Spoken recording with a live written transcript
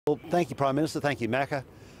Well, thank you, Prime Minister. Thank you, Macca.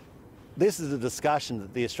 This is a discussion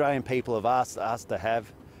that the Australian people have asked us to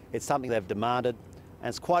have. It's something they've demanded, and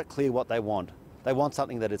it's quite clear what they want. They want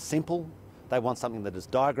something that is simple, they want something that is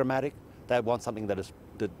diagrammatic, they want something that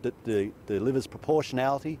delivers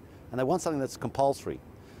proportionality, and they want something that's compulsory.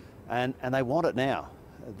 And they want it now.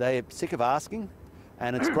 They're sick of asking,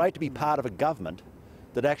 and it's great to be part of a government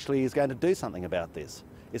that actually is going to do something about this.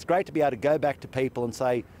 It's great to be able to go back to people and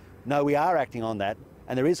say, no, we are acting on that,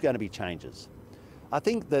 and there is going to be changes. I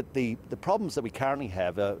think that the problems that we currently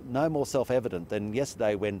have are no more self-evident than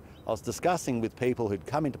yesterday when I was discussing with people who'd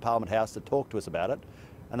come into Parliament House to talk to us about it,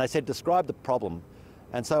 and they said, describe the problem.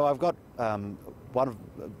 And so I've got one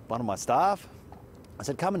of my staff, I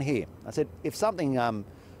said, come in here. I said, if something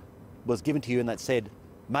was given to you and that said,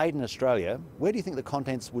 made in Australia, where do you think the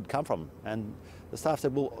contents would come from? And the staff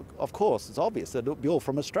said, well, of course, it's obvious that it'll be all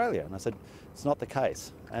from Australia. And I said, it's not the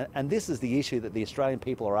case. And this is the issue that the Australian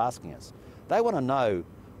people are asking us. They want to know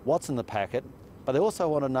what's in the packet, but they also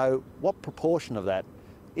want to know what proportion of that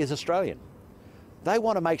is Australian. They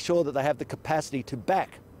want to make sure that they have the capacity to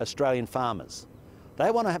back Australian farmers. They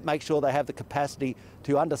want to make sure they have the capacity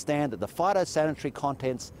to understand that the phytosanitary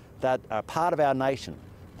contents that are part of our nation,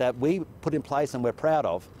 that we put in place and we're proud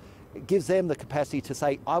of, it gives them the capacity to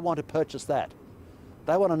say, I want to purchase that.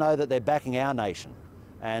 They want to know that they're backing our nation.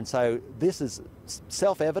 And so this is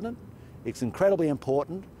self-evident, it's incredibly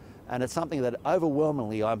important, and it's something that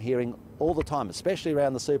overwhelmingly I'm hearing all the time, especially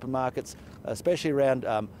around the supermarkets, especially around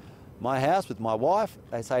my house with my wife.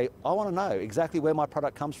 They say, I want to know exactly where my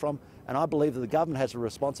product comes from, and I believe that the government has a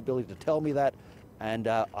responsibility to tell me that, and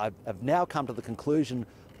I've now come to the conclusion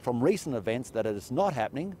from recent events that it is not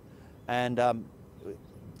happening, and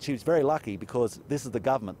she's very lucky because this is the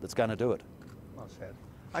government that's going to do it. Well said.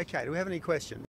 Okay, do we have any questions?